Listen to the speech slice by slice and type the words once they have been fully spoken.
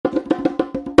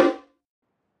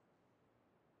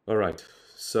All right.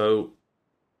 So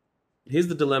here's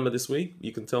the dilemma this week.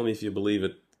 You can tell me if you believe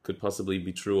it could possibly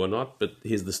be true or not, but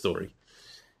here's the story.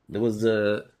 There was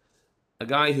a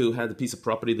guy who had a piece of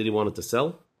property that he wanted to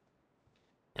sell,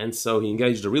 and so he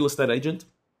engaged a real estate agent,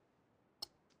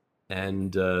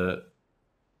 and the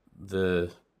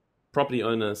property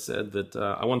owner said that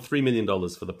I want $3 million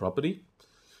for the property,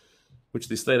 which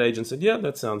the estate agent said, yeah,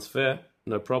 that sounds fair,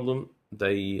 no problem.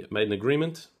 They made an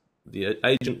agreement. The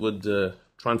agent would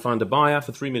try and find a buyer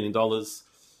for $3 million,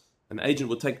 and the agent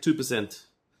would take 2%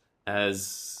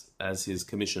 as his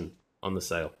commission on the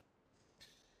sale.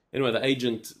 Anyway, the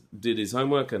agent did his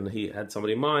homework and he had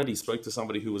somebody in mind. He spoke to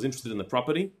somebody who was interested in the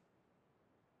property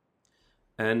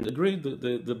and agreed.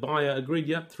 The buyer agreed,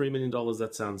 yep, $3 million,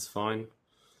 that sounds fine.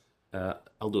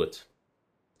 I'll do it.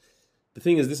 The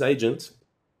thing is, this agent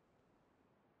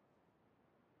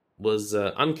was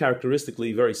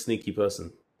uncharacteristically very sneaky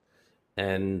person.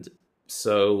 And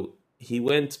so he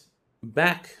went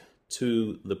back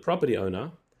to the property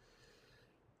owner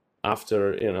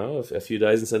after, a few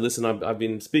days and said, listen, I've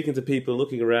been speaking to people,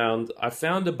 looking around. I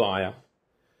found a buyer,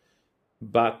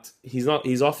 but he's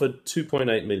offered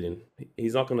 2.8 million.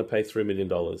 He's not going to pay $3 million.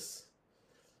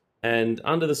 And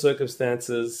under the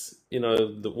circumstances,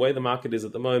 the way the market is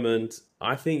at the moment,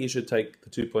 I think you should take the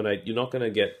 2.8. You're not going to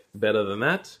get better than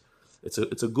that. It's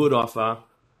a good offer.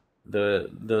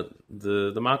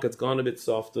 The market's gone a bit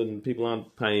soft and people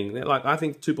aren't paying. I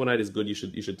think 2.8 is good. You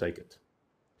should take it.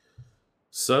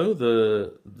 So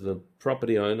the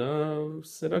property owner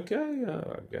said, okay,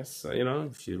 I guess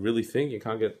if you really think you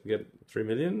can't get 3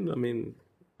 million, I mean,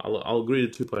 I'll agree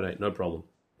to 2.8, no problem.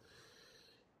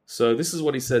 So this is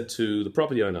what he said to the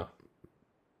property owner.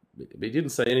 He didn't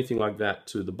say anything like that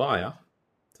to the buyer.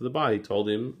 To the buyer, he told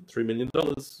him $3 million,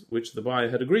 which the buyer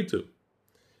had agreed to.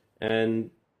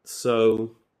 And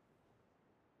so,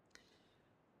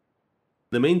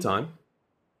 in the meantime,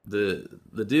 the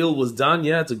deal was done.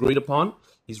 Yeah, it's agreed upon.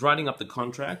 He's writing up the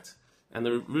contract, and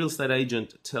the real estate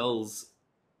agent tells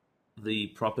the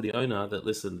property owner that,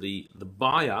 listen, the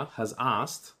buyer has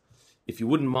asked if you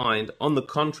wouldn't mind on the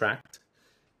contract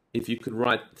if you could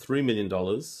write $3 million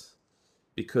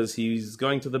because he's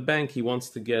going to the bank. He wants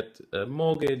to get a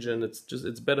mortgage, and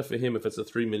it's better for him if it's a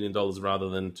 $3 million rather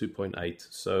than 2.8.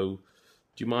 So,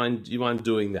 do you mind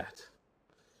doing that?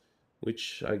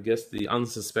 Which I guess the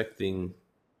unsuspecting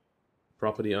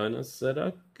property owner said,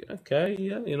 okay,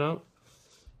 yeah,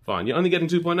 fine. You're only getting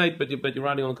 2.8, but you're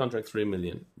writing on the contract 3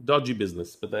 million. Dodgy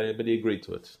business, but he agreed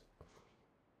to it.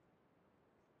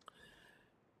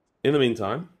 In the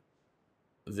meantime,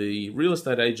 the real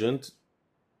estate agent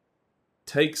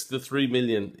takes the 3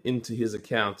 million into his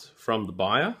account from the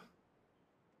buyer,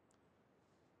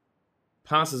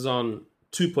 passes on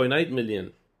 2.8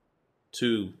 million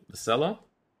to the seller,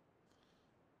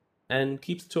 and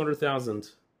keeps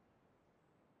 200,000,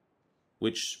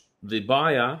 which the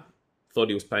buyer thought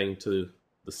he was paying to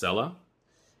the seller,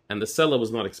 and the seller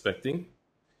was not expecting.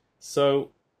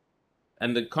 So,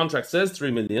 and the contract says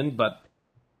 3 million, but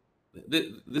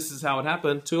this is how it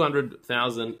happened.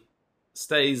 200,000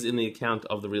 stays in the account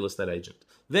of the real estate agent.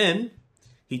 Then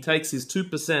he takes his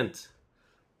 2%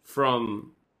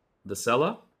 from the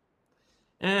seller,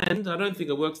 and I don't think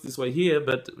it works this way here,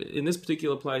 but in this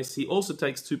particular place, he also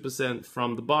takes 2%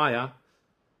 from the buyer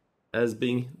as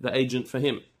being the agent for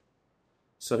him.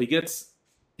 So he gets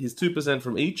his 2%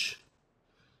 from each.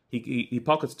 He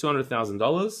pockets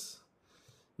 $200,000.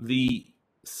 The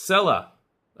seller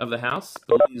of the house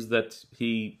believes that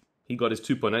he got his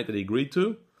 2.8 that he agreed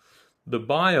to. The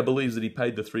buyer believes that he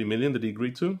paid the 3 million that he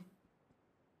agreed to.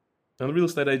 And the real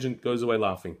estate agent goes away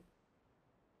laughing.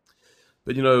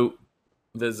 But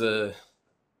there's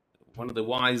one of the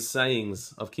wise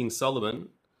sayings of King Solomon,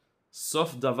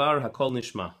 Sof davar hakol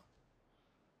nishma,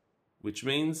 which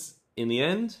means, in the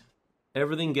end,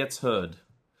 everything gets heard.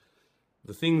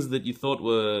 The things that you thought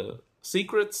were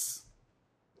secrets,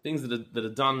 things that are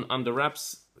done under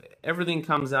wraps, everything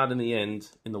comes out in the end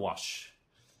in the wash.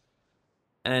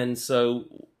 And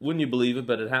so, wouldn't you believe it,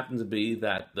 but it happened to be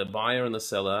that the buyer and the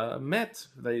seller met.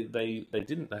 They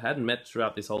hadn't met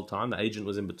throughout this whole time. The agent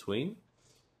was in between.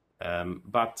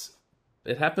 But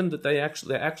it happened that they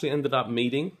actually ended up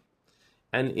meeting,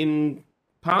 and in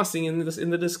passing in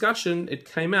the discussion, it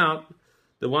came out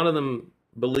that one of them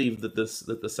believed that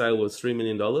the sale was $3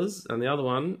 million, and the other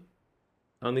one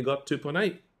only got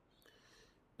 2.8,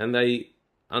 and they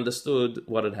understood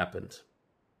what had happened.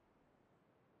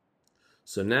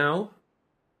 So now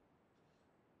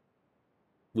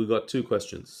we've got two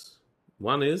questions.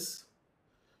 One is,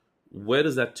 where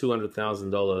does that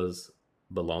 $200,000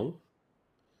 belong?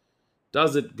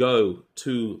 Does it go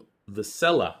to the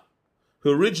seller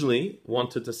who originally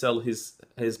wanted to sell his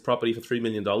property for $3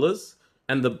 million,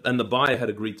 and the buyer had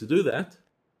agreed to do that,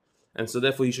 and so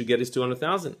therefore he should get his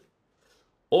 $200,000?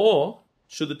 Or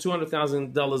should the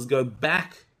 $200,000 go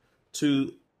back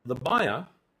to the buyer,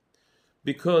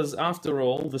 because after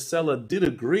all the seller did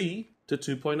agree to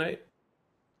 2.8?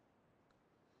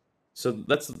 So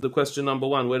that's the question number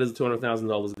one. Where does the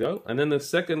 $200,000 go? And then the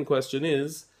second question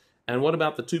is, and what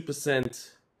about the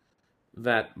 2%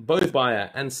 that both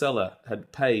buyer and seller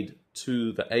had paid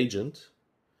to the agent?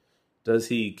 Does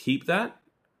he keep that,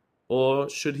 or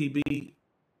should he be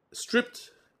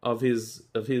stripped of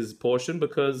his portion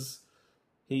because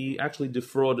he actually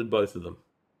defrauded both of them?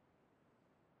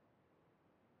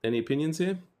 Any opinions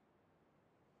here?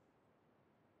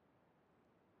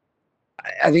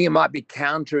 I think it might be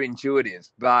counterintuitive,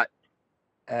 but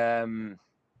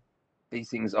these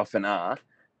things often are.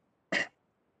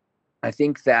 I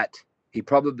think that he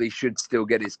probably should still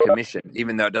get his commission,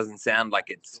 even though it doesn't sound like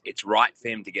it's right for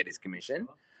him to get his commission.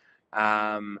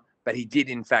 But he did,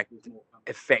 in fact,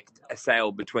 effect a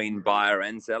sale between buyer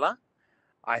and seller.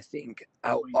 I think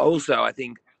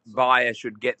buyer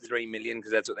should get $3 million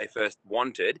because that's what they first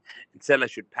wanted, and seller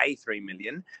should pay $3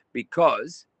 million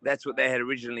because that's what they had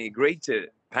originally agreed to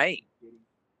pay.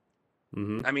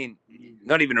 Mm-hmm. I mean,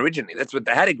 not even originally. That's what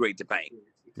they had agreed to pay.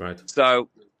 Right. So,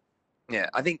 yeah,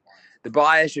 I think the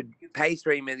buyer should pay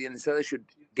 $3 million, the seller should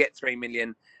get $3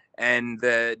 million, and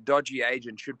the dodgy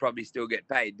agent should probably still get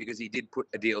paid because he did put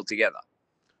a deal together.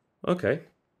 Okay.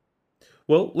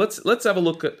 Well, let's have a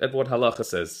look at what halacha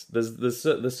says. There's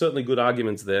certainly good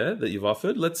arguments there that you've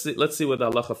offered. Let's see where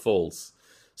the halacha falls.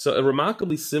 So a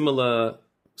remarkably similar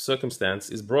circumstance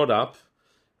is brought up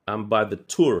by the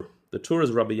Tur. The Tur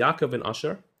is Rabbi Yaakov ben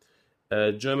Asher,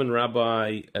 a German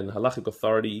rabbi and halachic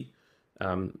authority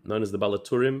known as the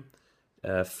Balaturim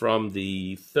from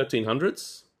the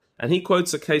 1300s. And he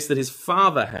quotes a case that his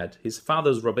father had. His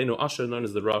father's Rabbeinu Asher, known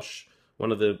as the Rosh,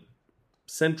 one of the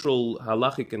central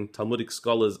halachic and Talmudic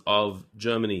scholars of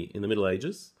Germany in the Middle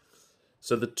Ages.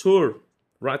 So the Tur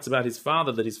writes about his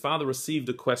father, that his father received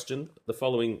a question, the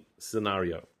following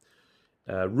scenario.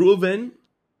 Reuven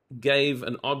gave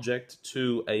an object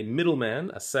to a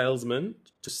middleman, a salesman,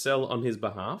 to sell on his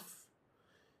behalf.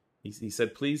 He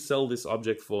said, please sell this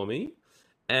object for me,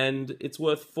 and it's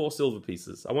worth 4 silver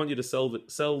pieces. I want you to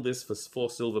sell this for 4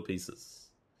 silver pieces.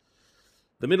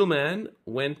 The middleman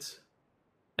went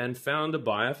and found a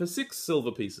buyer for 6 silver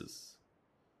pieces.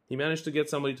 He managed to get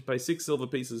somebody to pay 6 silver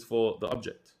pieces for the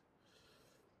object.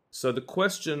 So the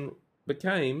question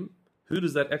became, who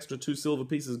does that extra 2 silver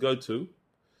pieces go to?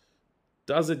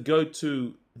 Does it go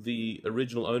to the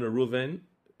original owner, Reuven,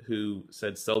 who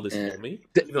said, sell this for me?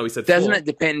 No, he said Doesn't it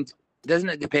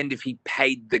depend if he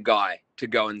paid the guy to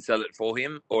go and sell it for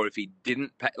him, or if he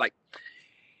didn't pay? Like,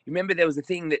 remember there was a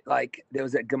thing that, like, there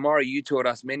was a Gemara you taught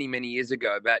us many, many years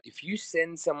ago about if you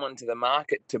send someone to the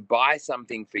market to buy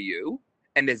something for you,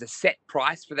 and there's a set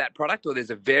price for that product, or there's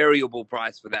a variable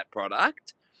price for that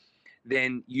product,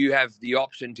 then you have the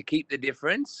option to keep the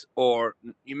difference, or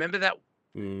you remember that?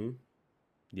 Mm-hmm.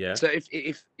 Yeah. So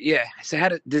so how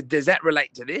does that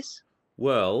relate to this?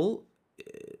 Well,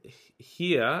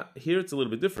 here it's a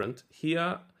little bit different.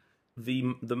 Here,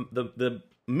 the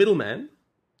middleman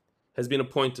has been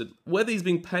appointed. Whether he's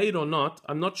being paid or not,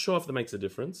 I'm not sure if that makes a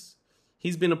difference.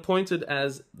 He's been appointed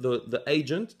as the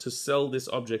agent to sell this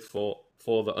object for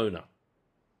the owner.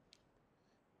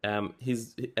 And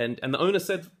the owner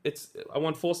said, I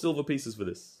want 4 silver pieces for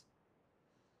this.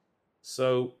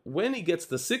 So when he gets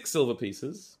the 6 silver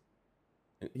pieces,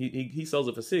 he sells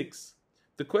it for 6.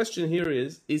 The question here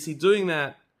is he doing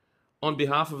that on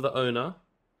behalf of the owner,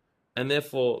 and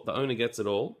therefore the owner gets it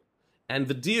all? And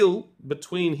the deal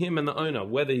between him and the owner,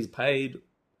 whether he's paid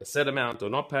a set amount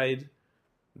or not paid,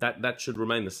 that should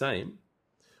remain the same?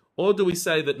 Or do we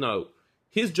say that no,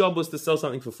 his job was to sell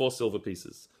something for 4 silver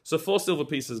pieces, so 4 silver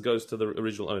pieces goes to the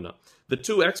original owner. The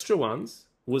 2 extra ones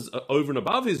was over and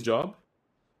above his job,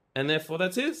 and therefore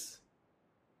that's his.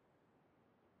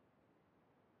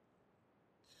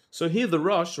 So here the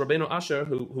Rosh, Rabbeinu Asher,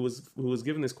 who was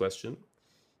given this question,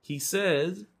 he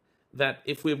said that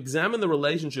if we examine the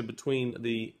relationship between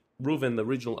the Reuven, the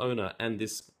original owner, and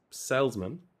this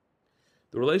salesman,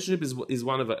 the relationship is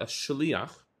one of a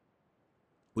shaliach,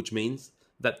 which means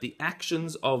that the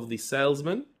actions of the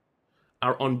salesman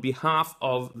are on behalf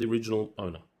of the original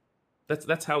owner.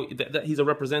 That's how that he's a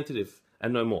representative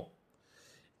and no more.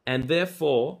 And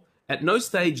therefore, at no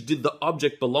stage did the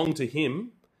object belong to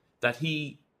him that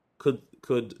he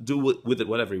could do with it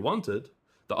whatever he wanted.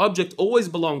 The object always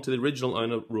belonged to the original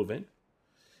owner, Reuven,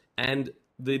 and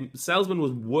the salesman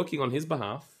was working on his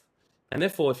behalf, And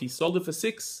therefore, if he sold it for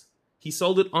 6, he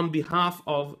sold it on behalf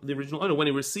of the original owner. When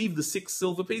he received the 6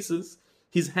 silver pieces,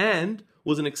 his hand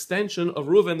was an extension of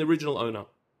Reuven, the original owner.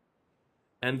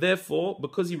 And therefore,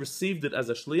 because he received it as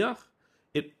a shliach,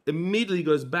 it immediately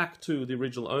goes back to the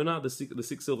original owner, the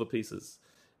 6 silver pieces.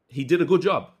 He did a good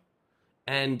job.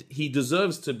 And he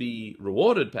deserves to be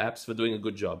rewarded, perhaps, for doing a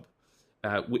good job.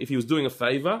 If he was doing a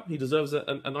favor, he deserves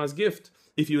a nice gift.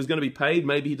 If he was going to be paid,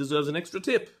 maybe he deserves an extra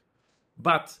tip.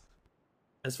 But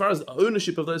as far as the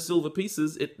ownership of those silver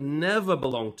pieces, it never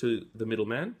belonged to the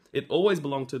middleman. It always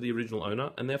belonged to the original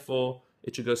owner, and therefore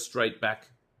it should go straight back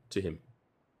to him.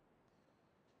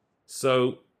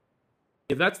 So,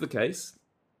 if that's the case,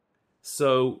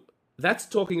 so that's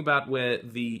talking about where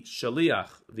the shaliach,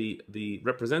 the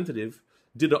representative,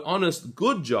 did an honest,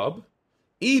 good job.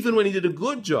 Even when he did a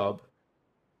good job,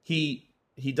 he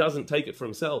doesn't take it for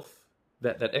himself.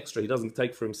 That extra, he doesn't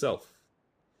take for himself.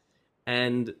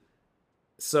 And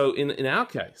so in our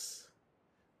case,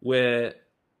 where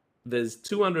there's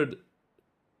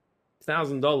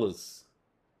 $200,000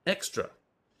 extra,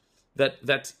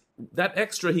 that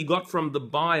extra he got from the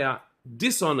buyer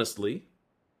dishonestly,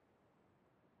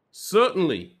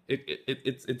 certainly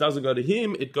it doesn't go to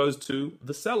him, it goes to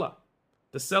the seller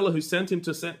who sent him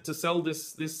to sell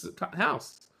this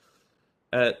house.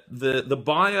 The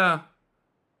buyer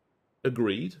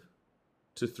agreed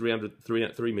to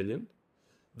 3 million.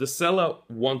 The seller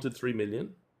wanted 3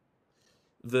 million.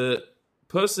 The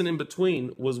person in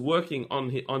between was working on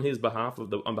his behalf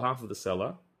on behalf of the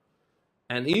seller,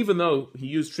 and even though he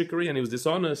used trickery and he was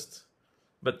dishonest,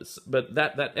 but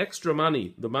that extra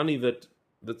money, the money that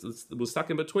was stuck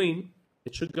in between,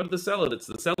 it should go to the seller. It's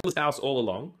the seller's house all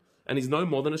along, and he's no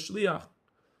more than a shliach.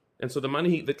 And so the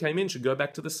money that came in should go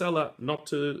back to the seller,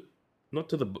 not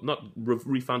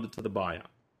refunded to the buyer.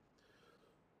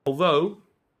 Although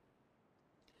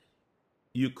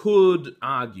you could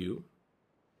argue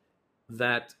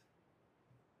that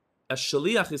a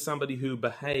shaliach is somebody who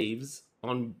behaves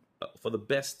for the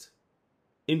best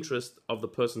interest of the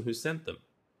person who sent them.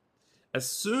 As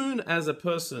soon as a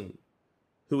person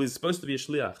who is supposed to be a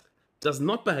shliach does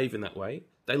not behave in that way,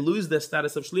 they lose their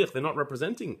status of shliach. They're not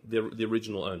representing the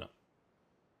original owner.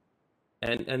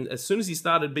 And as soon as he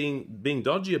started being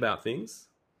dodgy about things,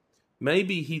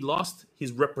 maybe he lost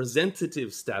his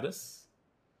representative status,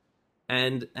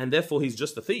 and therefore he's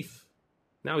just a thief.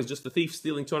 Now he's just a thief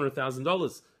stealing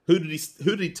 $200,000. Who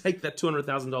did he take that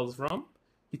 $200,000 from?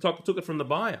 He took it from the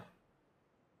buyer.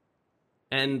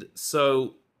 And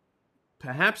so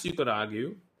perhaps you could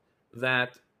argue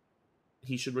that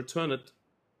he should return it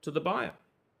to the buyer.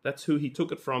 That's who he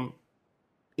took it from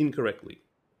incorrectly.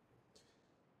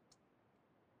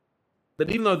 But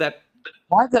even though that...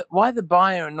 Why the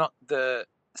buyer and not the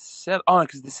seller? Oh,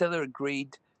 because the seller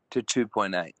agreed to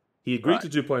 2.8. He agreed to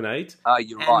 2.8. Oh,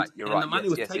 you're right. And the money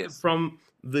was taken from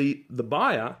the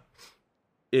buyer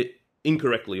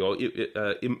incorrectly or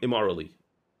immorally.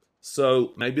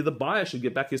 So maybe the buyer should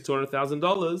get back his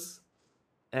 $200,000,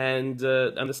 and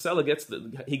the seller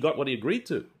he got what he agreed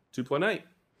to, 2.8.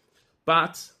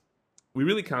 But we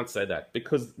really can't say that,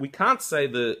 because we can't say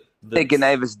the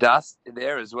Geneva's dust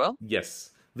there as well.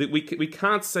 Yes, we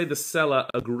can't say the seller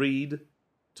agreed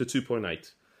to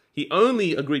 2.8. He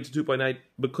only agreed to 2.8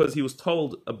 because he was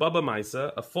told a Baba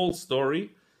Maisa, a false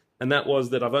story, and that was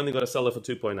that I've only got to sell it for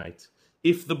 2.8.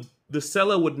 If the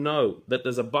seller would know that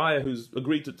there's a buyer who's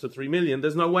agreed to 3 million,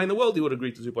 there's no way in the world he would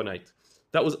agree to 2.8.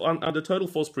 That was under total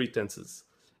false pretenses.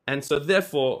 And so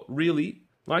therefore, really,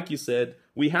 like you said,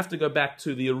 we have to go back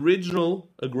to the original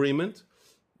agreement.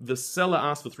 The seller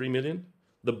asked for 3 million.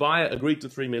 The buyer agreed to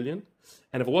 3 million.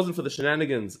 And if it wasn't for the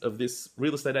shenanigans of this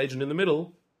real estate agent in the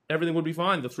middle, everything would be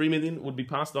fine. The 3 million would be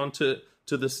passed on to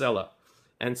the seller.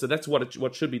 And so that's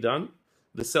what should be done.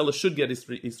 The seller should get his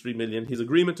 3 million. His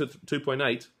agreement to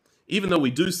 2.8, even though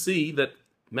we do see that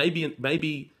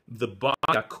maybe the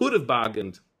buyer could have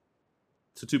bargained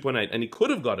to 2.8 and he could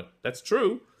have got it. That's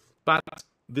true. But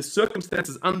the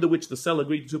circumstances under which the seller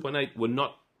agreed to 2.8 were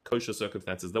not kosher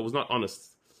circumstances. That was not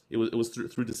honest. It was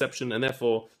through deception, and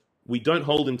therefore we don't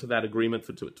hold him to that agreement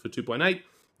for 2.8.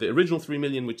 The original 3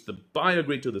 million, which the buyer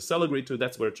agreed to, the seller agreed to,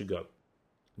 that's where it should go.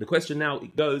 The question now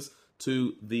goes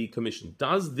to the commission.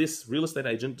 Does this real estate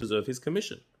agent deserve his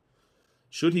commission?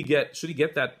 Should he get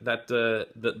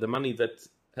the money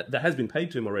that has been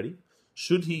paid to him already?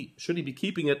 Should he be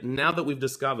keeping it now that we've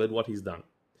discovered what he's done?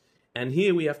 And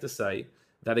here we have to say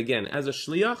that again, as a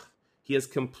shliach, he has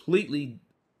completely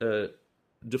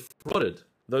defrauded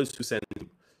those who sent him.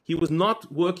 He was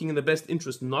not working in the best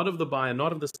interest, not of the buyer,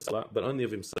 not of the seller, but only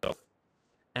of himself.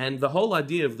 And the whole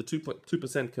idea of the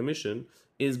 2% commission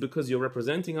is because you're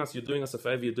representing us, you're doing us a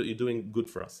favor, you're doing good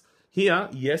for us. Here,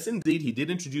 yes, indeed, he did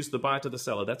introduce the buyer to the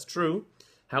seller. That's true.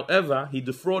 However, he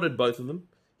defrauded both of them.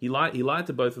 He lied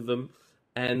to both of them.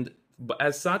 And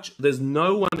as such, there's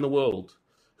no one in the world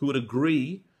who would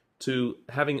agree to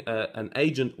having an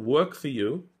agent work for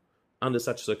you under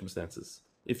such circumstances.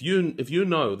 If you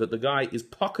know that the guy is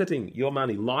pocketing your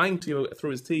money, lying to you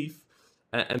through his teeth,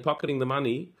 and pocketing the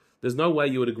money, there's no way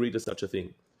you would agree to such a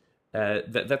thing.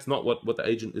 That's not what the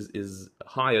agent is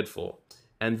hired for.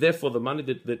 And therefore, the money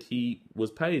that he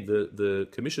was paid, the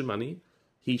commission money,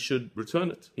 he should return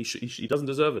it. He doesn't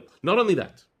deserve it. Not only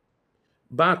that,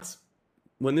 but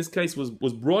when this case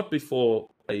was brought before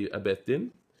a Beth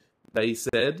Din, they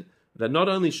said that not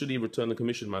only should he return the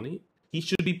commission money, he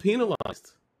should be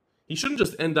penalized. He shouldn't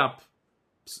just end up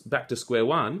back to square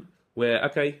one, where,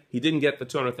 okay, he didn't get the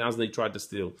 200,000 he tried to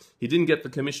steal. He didn't get the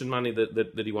commission money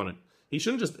that he wanted. He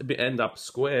shouldn't just end up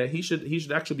square. He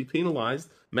should actually be penalized.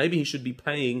 Maybe he should be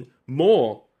paying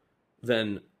more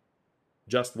than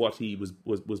just what he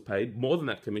was paid, more than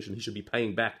that commission. He should be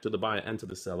paying back to the buyer and to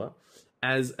the seller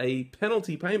as a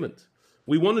penalty payment.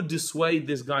 We want to dissuade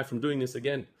this guy from doing this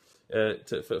again,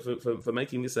 for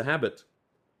making this a habit.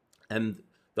 And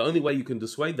the only way you can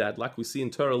dissuade that, like we see in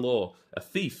Torah law, a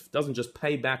thief doesn't just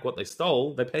pay back what they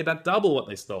stole, they pay back double what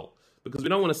they stole. Because we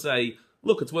don't want to say,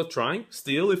 look, it's worth trying,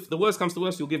 steal. If the worst comes to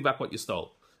worst, you'll give back what you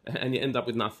stole. And you end up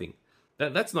with nothing.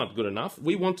 That's not good enough.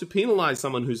 We want to penalize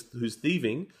someone who's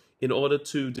thieving in order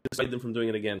to dissuade them from doing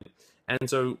it again. And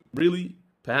so really,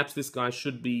 perhaps this guy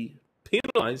should be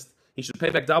penalized. He should pay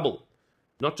back double.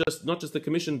 Not just the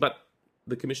commission, but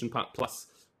the commission part plus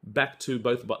back to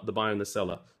both the buyer and the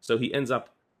seller. So he ends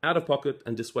up out of pocket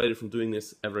and dissuaded from doing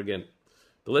this ever again.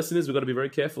 The lesson is we've got to be very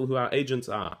careful who our agents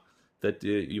are. That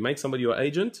you make somebody your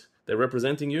agent, they're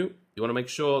representing you. You want to make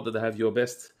sure that they have your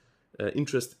best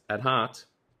interest at heart.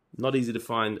 Not easy to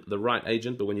find the right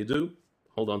agent, but when you do,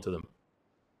 hold on to them.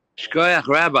 Shkoyach,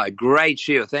 Rabbi. Great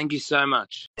shiur. Thank you so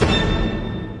much.